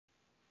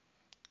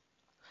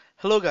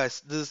Hello guys,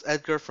 this is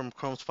Edgar from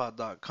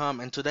Chromespot.com,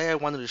 and today I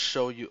wanted to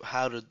show you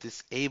how to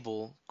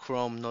disable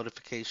Chrome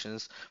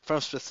notifications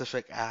from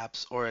specific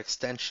apps or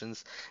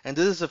extensions. And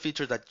this is a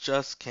feature that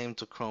just came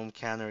to Chrome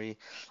Canary.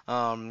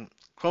 Chrome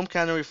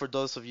Canary, for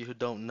those of you who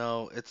don't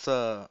know, it's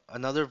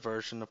another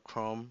version of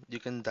Chrome.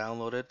 You can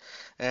download it,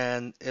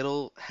 and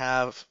it'll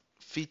have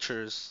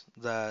features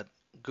that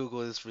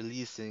Google is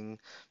releasing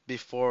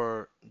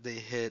before they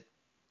hit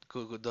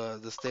Google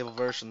the stable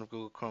version of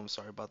Google Chrome.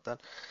 Sorry about that,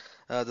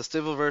 the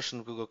stable version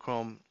of Google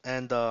Chrome,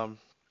 and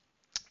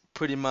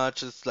pretty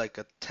much it's like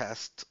a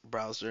test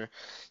browser.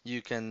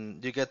 You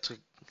get to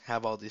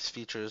have all these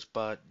features,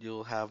 but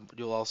you'll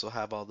also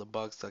have all the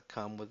bugs that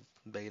come with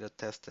beta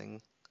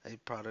testing a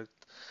product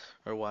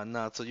or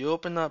whatnot. So you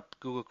open up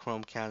Google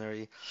Chrome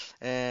Canary,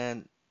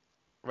 and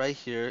right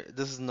here,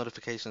 this is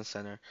Notification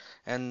Center,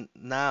 and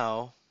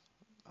now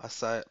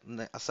aside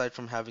aside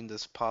from having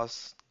this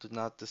pause, do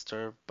not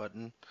disturb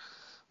button,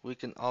 we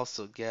can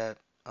also get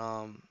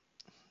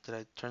did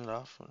I turn it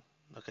off?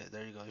 Okay,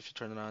 there you go. If you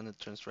turn it on, it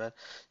turns red.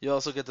 You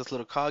also get this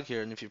little cog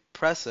here, and if you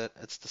press it,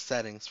 it's the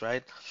settings,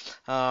 right?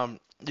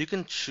 You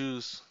can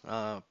choose,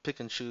 pick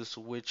and choose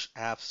which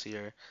apps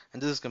here,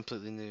 and this is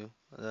completely new,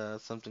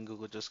 something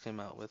Google just came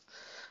out with.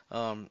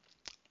 Um,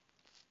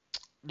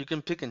 you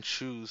can pick and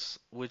choose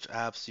which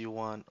apps you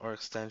want or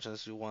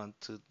extensions you want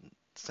to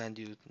send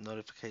you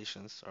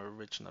notifications or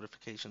rich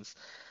notifications.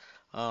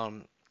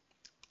 Um,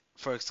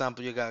 for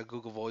example, you got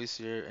Google Voice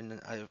here, and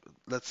then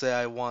let's say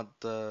I don't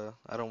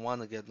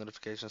want to get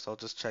notifications. I'll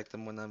just check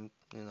them when I'm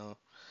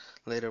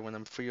later when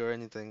I'm free or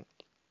anything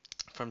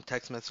from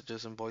text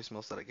messages and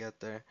voicemails that I get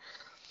there.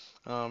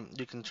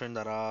 You can turn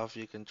that off.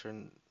 You can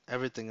turn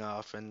everything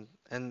off, and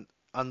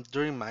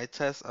during my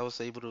test, I was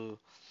able to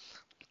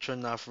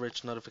turn off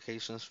rich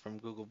notifications from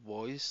Google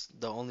Voice.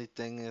 The only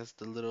thing is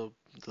the little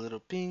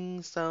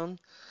ping sound.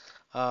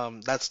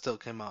 That still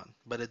came on,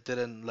 but it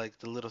didn't like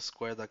the little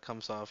square that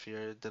comes off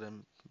here. It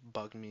didn't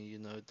bug me,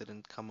 it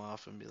didn't come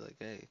off and be like,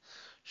 hey,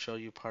 show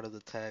you part of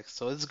the text.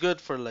 So it's good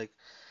for like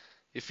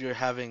if you're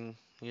having,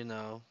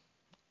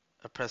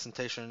 a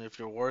presentation, if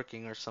you're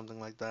working or something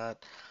like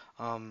that.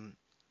 Um,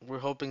 we're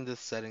hoping these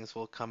settings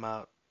will come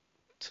out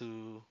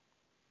to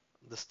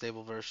the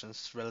stable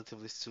versions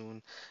relatively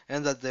soon,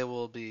 and that they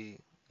will be,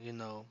 you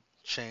know,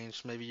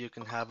 changed. Maybe you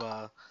can have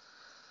a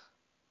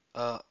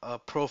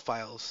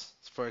profiles,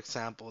 for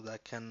example,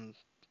 that can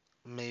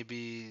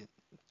maybe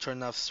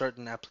turn off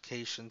certain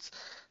applications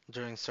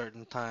during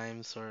certain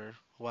times or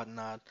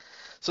whatnot.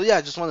 So yeah,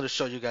 I just wanted to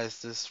show you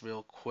guys this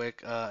real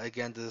quick.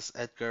 Again, this is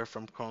Edgar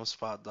from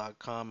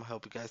Chromespot.com. I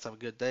hope you guys have a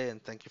good day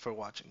and thank you for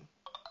watching.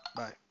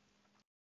 Bye.